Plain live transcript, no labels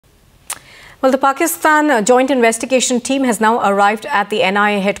Well, the Pakistan Joint Investigation Team has now arrived at the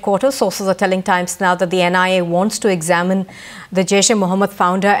NIA headquarters. Sources are telling Times Now that the NIA wants to examine the Jaish-e-Mohammed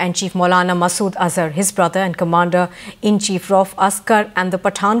founder and Chief Maulana Masood Azhar, his brother and Commander-in-Chief Rauf Asgar, and the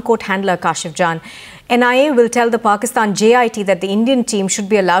Pathankot handler Kashif Jaan. NIA will tell the Pakistan JIT that the Indian team should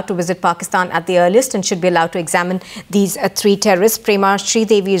be allowed to visit Pakistan at the earliest and should be allowed to examine these three terrorists. Prema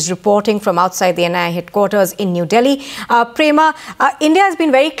Sridevi is reporting from outside the NIA headquarters in New Delhi. Prema, India has been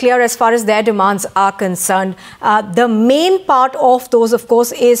very clear as far as their demands are concerned. The main part of those, of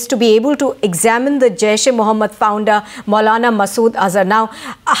course, is to be able to examine the Jaish-e-Mohammed founder, Maulana Masood Azhar. Now,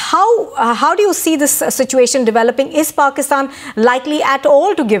 how do you see this situation developing? Is Pakistan likely at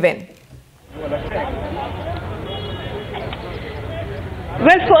all to give in?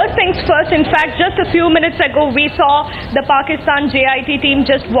 Well, first things first, in fact, just a few minutes ago, we saw the Pakistan JIT team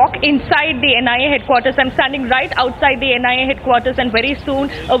just walk inside the NIA headquarters. I'm standing right outside the NIA headquarters, and very soon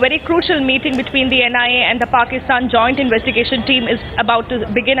a very crucial meeting between the NIA and the Pakistan Joint Investigation Team is about to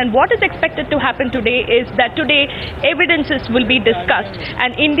begin. And what is expected to happen today is that today evidences will be discussed,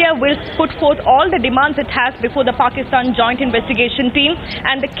 and India will put forth all the demands it has before the Pakistan Joint Investigation Team.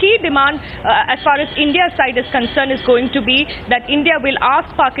 And the key demand, as far as India's side is concerned, is going to be that India will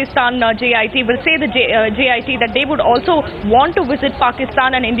ask Pakistan JIT, will say the JIT that they would also want to visit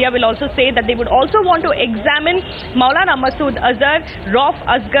Pakistan, and India will also say that they would also want to examine Maulana Masood Azhar, Rauf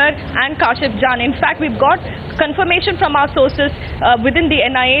Asgar and Kashif Jaan. In fact, we've got confirmation from our sources within the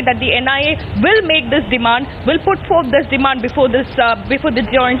NIA that the NIA will make this demand, will put forth this demand before the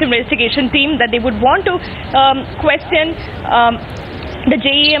Joint Investigation Team, that they would want to question the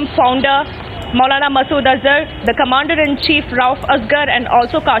JEM founder, Maulana Masood Azhar, the Commander-in-Chief Rauf Asgar, and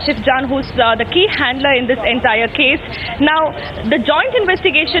also Kashif Jaan, who's the key handler in this entire case. Now, the Joint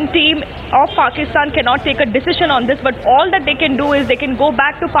Investigation Team of Pakistan cannot take a decision on this, but all that they can do is they can go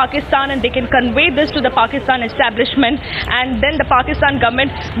back to Pakistan and they can convey this to the Pakistan establishment, and then the Pakistan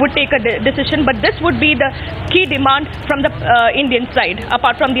government would take a decision. But this would be the key demand from the Indian side,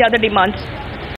 apart from the other demands.